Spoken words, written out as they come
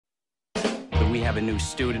We have a new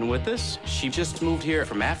student with us. She just moved here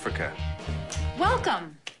from Africa.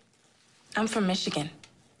 Welcome. I'm from Michigan.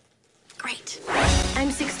 Great.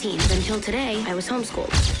 I'm 16. Until today, I was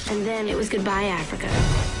homeschooled. And then it was goodbye, Africa.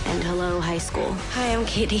 And hello, high school. Hi, I'm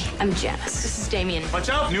Katie. I'm Janice. This is Damien. Watch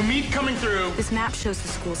out! New meat coming through! This map shows the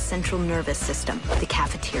school's central nervous system, the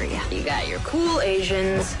cafeteria. You got your cool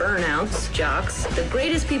Asians, burnouts, jocks, the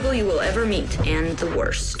greatest people you will ever meet, and the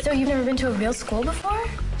worst. So you've never been to a real school before?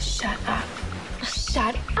 Shut up.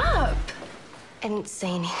 Shut up! I didn't say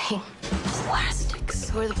anything. Plastics.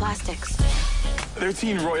 Who are the plastics? They're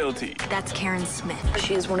teen royalty. That's Karen Smith.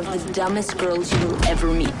 She is one of the dumbest girls you will ever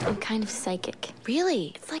meet. I'm kind of psychic.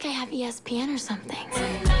 Really? It's like I have ESPN or something.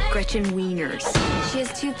 Gretchen Wieners. She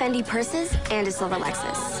has 2 Fendi purses and a silver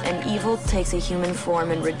Lexus. And evil takes a human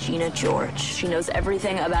form in Regina George. She knows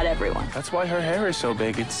everything about everyone. That's why her hair is so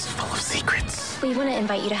big. It's full of secrets. We want to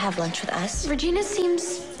invite you to have lunch with us. Regina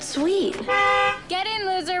seems sweet. Get in,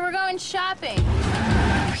 loser. We're going shopping.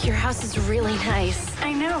 Your house is really nice.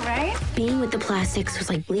 I know, right? Being with the plastics was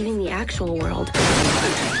like leaving the actual world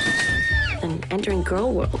and entering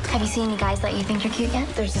girl world. Have you seen any guys that you think are cute yet?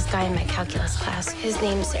 There's this guy in my calculus class. His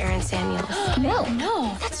name's Aaron Samuels. No.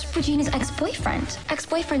 That's Regina's ex-boyfriend.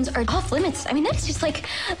 Ex-boyfriends are off limits. I mean, that's just like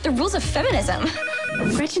the rules of feminism.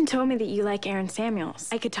 Gretchen told me that you like Aaron Samuels.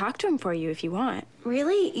 I could talk to him for you if you want.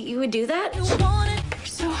 Really? You would do that? You're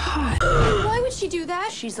so hot. Why would she do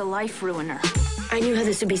that? She's a life ruiner. I knew how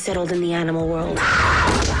this would be settled in the animal world.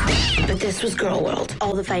 But this was girl world.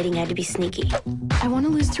 All the fighting had to be sneaky. I want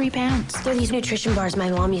to lose 3 pounds. They're these nutrition bars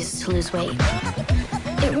my mom uses to lose weight.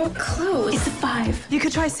 It won't close. It's a 5. You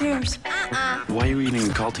could try Sears. Why are you eating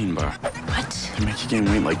a Caltine bar? What? They make you gain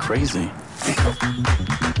weight like crazy. Who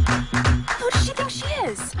does she think she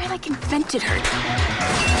is? I like invented her.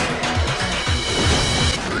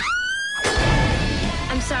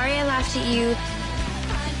 I'm sorry I laughed at you.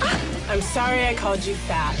 I'm sorry I called you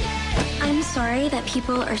fat. I'm sorry that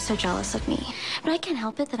people are so jealous of me, but I can't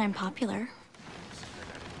help it that I'm popular.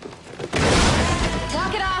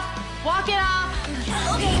 Walk it off. Walk it off.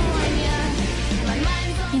 Okay.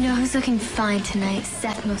 You know who's looking fine tonight?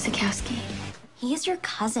 Seth Mosikowski. He is your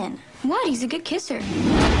cousin. What? He's a good kisser.